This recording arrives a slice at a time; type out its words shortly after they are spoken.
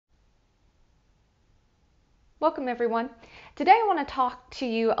Welcome everyone. Today I want to talk to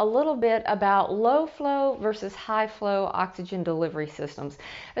you a little bit about low flow versus high flow oxygen delivery systems.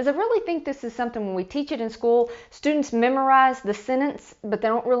 As I really think this is something when we teach it in school, students memorize the sentence, but they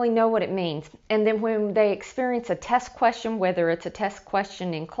don't really know what it means. And then when they experience a test question, whether it's a test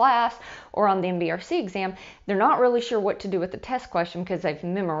question in class or on the MBRC exam, they're not really sure what to do with the test question because they've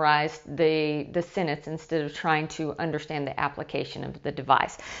memorized the sentence instead of trying to understand the application of the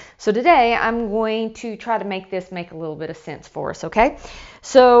device. So today I'm going to try to make this make a little bit of sense for us, okay?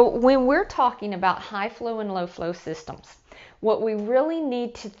 So when we're talking about high flow and low flow systems, what we really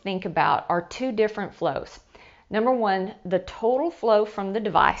need to think about are two different flows. Number one, the total flow from the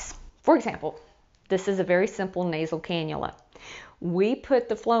device. For example, this is a very simple nasal cannula. We put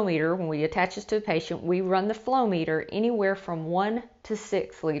the flow meter, when we attach this to the patient, we run the flow meter anywhere from 1 to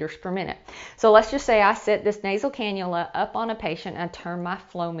 6 liters per minute. So let's just say I set this nasal cannula up on a patient and turn my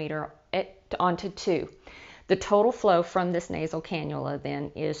flow meter onto 2. The total flow from this nasal cannula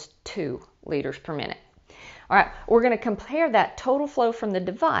then is 2 liters per minute. All right, we're going to compare that total flow from the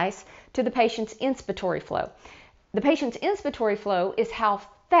device to the patient's inspiratory flow. The patient's inspiratory flow is how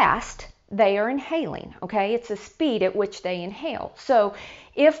fast they are inhaling, okay? It's the speed at which they inhale. So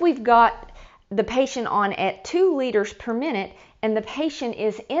if we've got the patient on at 2 liters per minute and the patient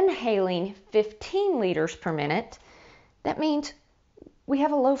is inhaling 15 liters per minute, that means we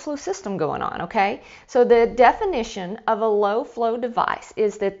have a low flow system going on, okay? So the definition of a low flow device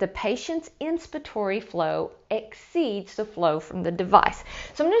is that the patient's inspiratory flow exceeds the flow from the device.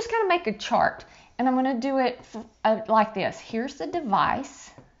 So I'm just going to make a chart and I'm going to do it like this. Here's the device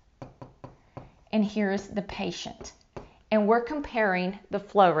and here's the patient. And we're comparing the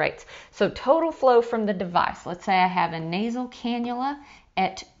flow rates. So total flow from the device. Let's say I have a nasal cannula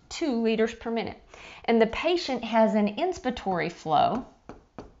at 2 liters per minute. And the patient has an inspiratory flow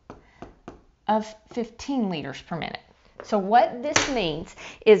of 15 liters per minute. So what this means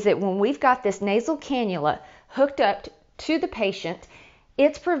is that when we've got this nasal cannula hooked up to the patient,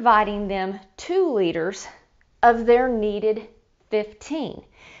 it's providing them 2 liters of their needed 15.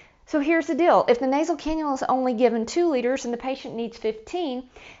 So here's the deal. If the nasal cannula is only given 2 liters and the patient needs 15,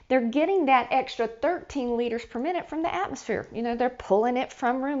 they're getting that extra 13 liters per minute from the atmosphere. You know, they're pulling it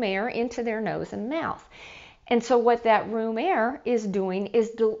from room air into their nose and mouth. And so what that room air is doing is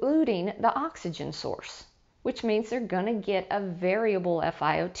diluting the oxygen source, which means they're going to get a variable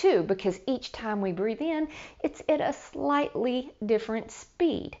FiO2 because each time we breathe in, it's at a slightly different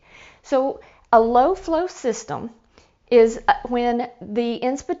speed. So a low flow system is when the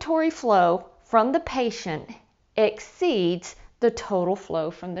inspiratory flow from the patient exceeds the total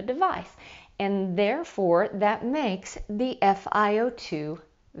flow from the device. And therefore, that makes the FiO2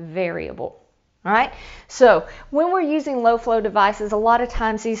 variable. All right, so when we're using low flow devices, a lot of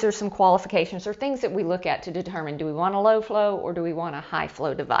times these are some qualifications or things that we look at to determine do we want a low flow or do we want a high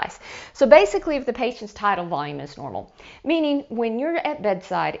flow device. So basically, if the patient's tidal volume is normal, meaning when you're at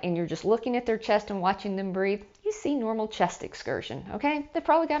bedside and you're just looking at their chest and watching them breathe, you see normal chest excursion, okay? They've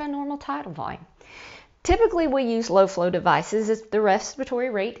probably got a normal tidal volume. Typically, we use low flow devices if the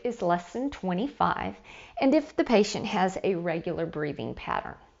respiratory rate is less than 25 and if the patient has a regular breathing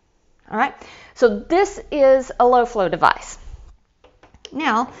pattern. All right, so this is a low flow device.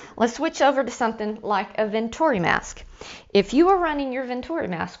 Now, let's switch over to something like a Venturi mask. If you are running your Venturi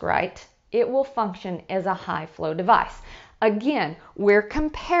mask right, it will function as a high flow device. Again, we're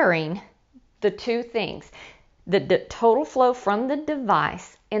comparing the two things, the total flow from the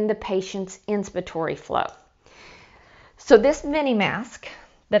device and the patient's inspiratory flow. So this mini mask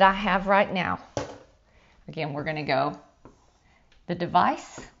that I have right now, again, we're going to go the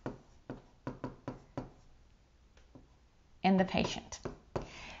device and the patient.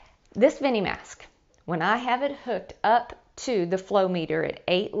 This Veni mask, when I have it hooked up to the flow meter at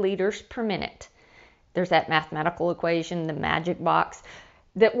 8 liters per minute, there's that mathematical equation, the magic box,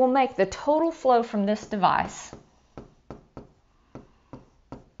 that will make the total flow from this device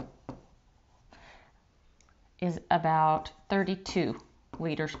is about 32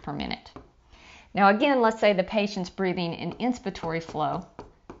 liters per minute. Now again, let's say the patient's breathing an inspiratory flow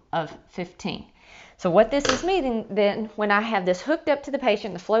of 15. So what this is meaning then, when I have this hooked up to the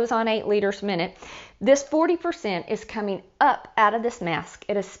patient, the flow's on 8 liters a minute, this 40% is coming up out of this mask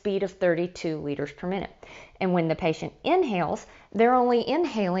at a speed of 32 liters per minute. And when the patient inhales, they're only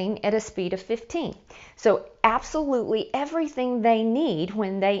inhaling at a speed of 15. So absolutely everything they need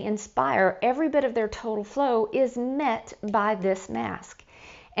when they inspire, every bit of their total flow is met by this mask.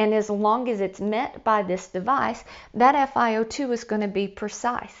 And as long as it's met by this device, that FiO2 is going to be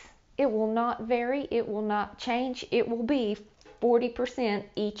precise. It will not vary, it will not change, it will be 40%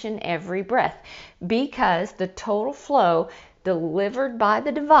 each and every breath, because the total flow delivered by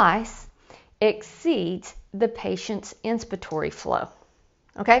the device exceeds the patient's inspiratory flow.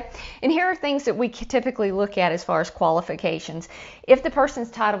 Okay, and here are things that we typically look at as far as qualifications. If the person's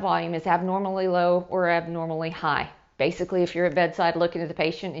tidal volume is abnormally low or abnormally high, basically if you're at bedside looking at the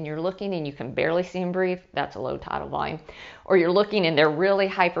patient and you're looking and you can barely see them breathe, that's a low tidal volume. Or you're looking and they're really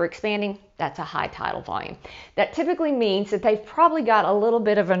hyper expanding, that's a high tidal volume. That typically means that they've probably got a little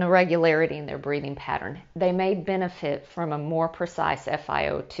bit of an irregularity in their breathing pattern. They may benefit from a more precise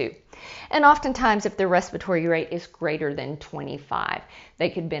FiO2. And oftentimes, if their respiratory rate is greater than 25, they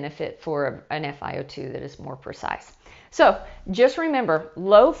could benefit for an FiO2 that is more precise. So just remember,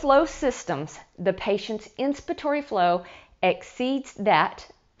 low flow systems, the patient's inspiratory flow exceeds that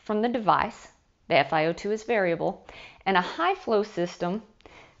from the device. The FiO2 is variable. And a high flow system,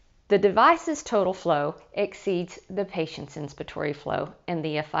 the device's total flow exceeds the patient's inspiratory flow, and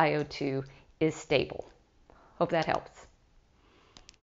the FiO2 is stable. Hope that helps.